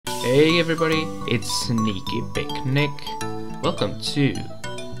Hey everybody, it's Sneaky Picnic. Welcome to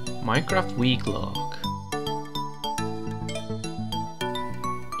Minecraft weeklog.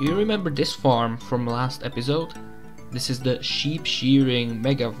 Do you remember this farm from last episode? This is the sheep shearing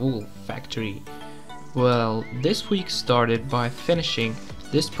mega wool factory. Well, this week started by finishing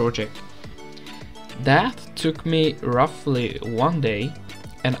this project. That took me roughly one day,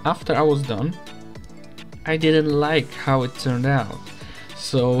 and after I was done, I didn't like how it turned out.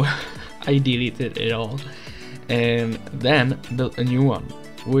 So I deleted it all and then built a new one,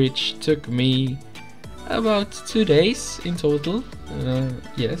 which took me about 2 days in total.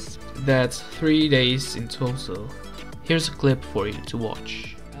 Yes, that's 3 days in total. Here's a clip for you to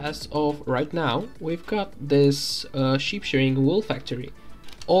watch. As of right now, we've got this sheep shearing wool factory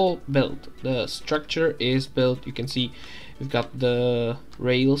all built. The structure is built. You can see we've got the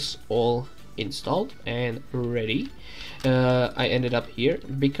rails all installed and ready. I ended up here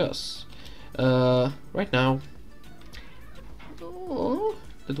because right now, oh,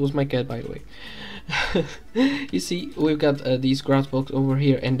 that was my cat, by the way. You see, we've got these grass blocks over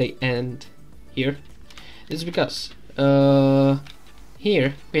here and they end here. This is because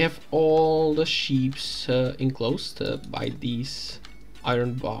here we have all the sheeps enclosed by these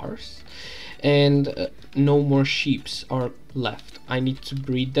iron bars, and no more sheeps are left. I need to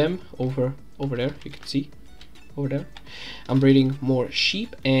breed them over there. You can see over there I'm breeding more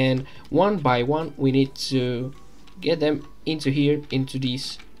sheep, and one by one we need to get them into here, into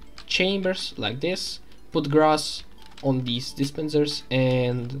these chambers like this, put grass on these dispensers,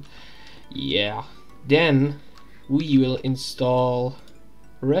 and yeah, then we will install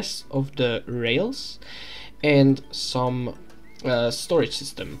rest of the rails and some storage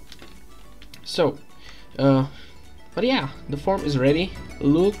system. So but yeah, the farm is ready.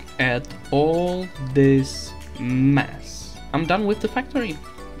 Look at all this mess. I'm done with the factory.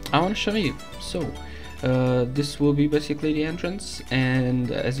 I want to show you. So this will be basically the entrance,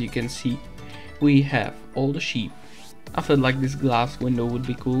 and as you can see, we have all the sheep. I felt like this glass window would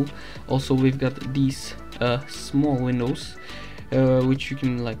be cool. Also, we've got these small windows which you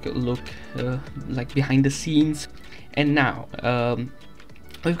can like look like behind the scenes. And now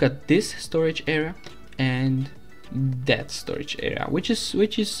we've got this storage area and that storage area, which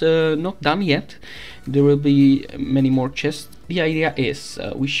is not done yet. There will be many more chests. The idea is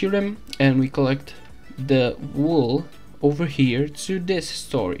we shear them and we collect the wool over here to this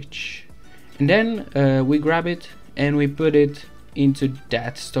storage, and then we grab it and we put it into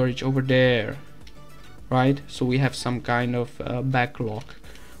that storage over there, right? So we have some kind of backlog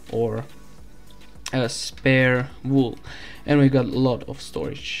or spare wool, and we got a lot of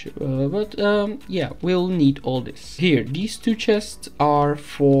storage, but yeah, we'll need all this. Here, these two chests are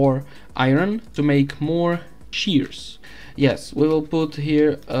for iron to make more shears. Yes, we will put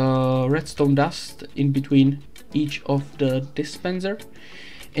here redstone dust in between each of the dispenser,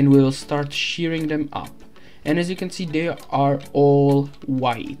 and we'll start shearing them up. And as you can see, they are all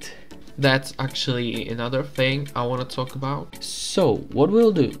white. That's actually another thing I want to talk about. So what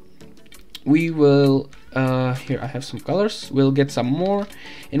we'll do, we will here I have some colors. We'll get some more,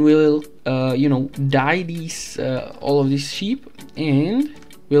 and we'll you know, dye these all of these sheep, and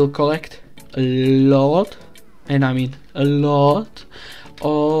we'll collect a lot, and I mean a lot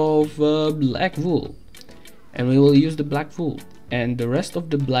of black wool, and we will use the black wool, and the rest of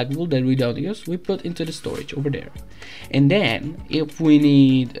the black wool that we don't use we put into the storage over there. And then if we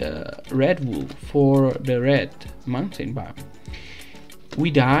need red wool for the red mountain biome, we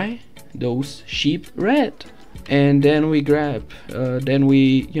dye those sheep red, and then we grab then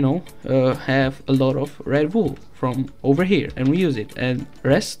we, you know, have a lot of red wool from over here, and we use it, and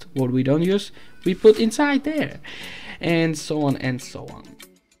rest what we don't use we put inside there, and so on and so on.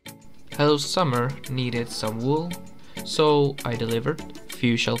 Hello Summer needed some wool, so I delivered a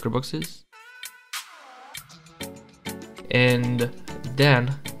few shulker boxes, and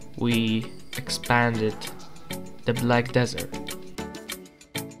then we expanded the black desert.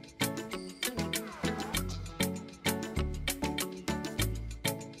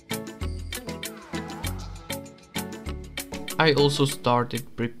 I also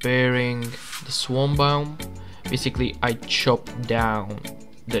started preparing the swamp biome. Basically, I chopped down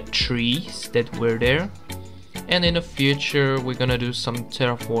the trees that were there, and in the future we're gonna do some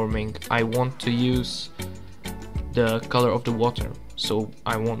terraforming. I want to use the color of the water, so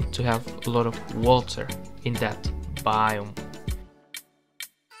I want to have a lot of water in that biome.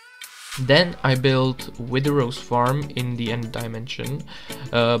 Then I built Wither Rose farm in the end dimension,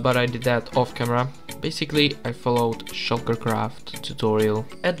 but I did that off camera Basically, I followed shulkercraft tutorial.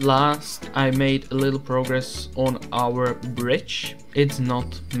 At last, I made a little progress on our bridge. It's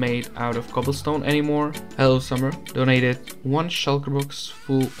not made out of cobblestone anymore. Hello Summer donated 1 shulker box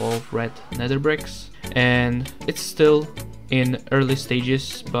full of red nether bricks, and it's still in early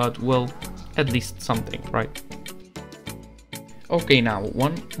stages, but well, at least something, right? Okay, now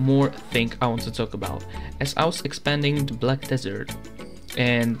one more thing I want to talk about. As I was expanding the Black Desert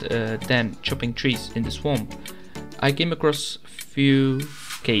and then chopping trees in the swamp, I came across few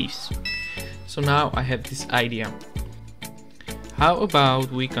caves. So now I have this idea. How about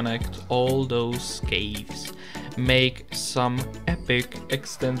we connect all those caves, make some epic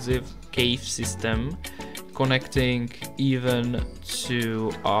extensive cave system, connecting even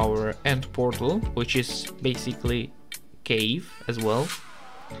to our end portal, which is basically cave as well,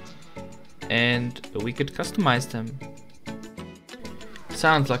 and we could customize them.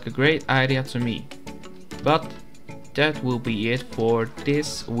 Sounds like a great idea to me. But that will be it for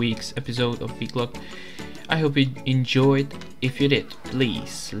this week's episode of weeklog. I hope you enjoyed. If you did,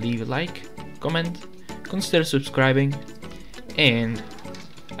 please leave a like, comment, consider subscribing, and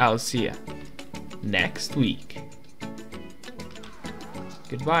I'll see ya next week.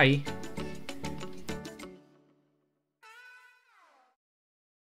 Goodbye.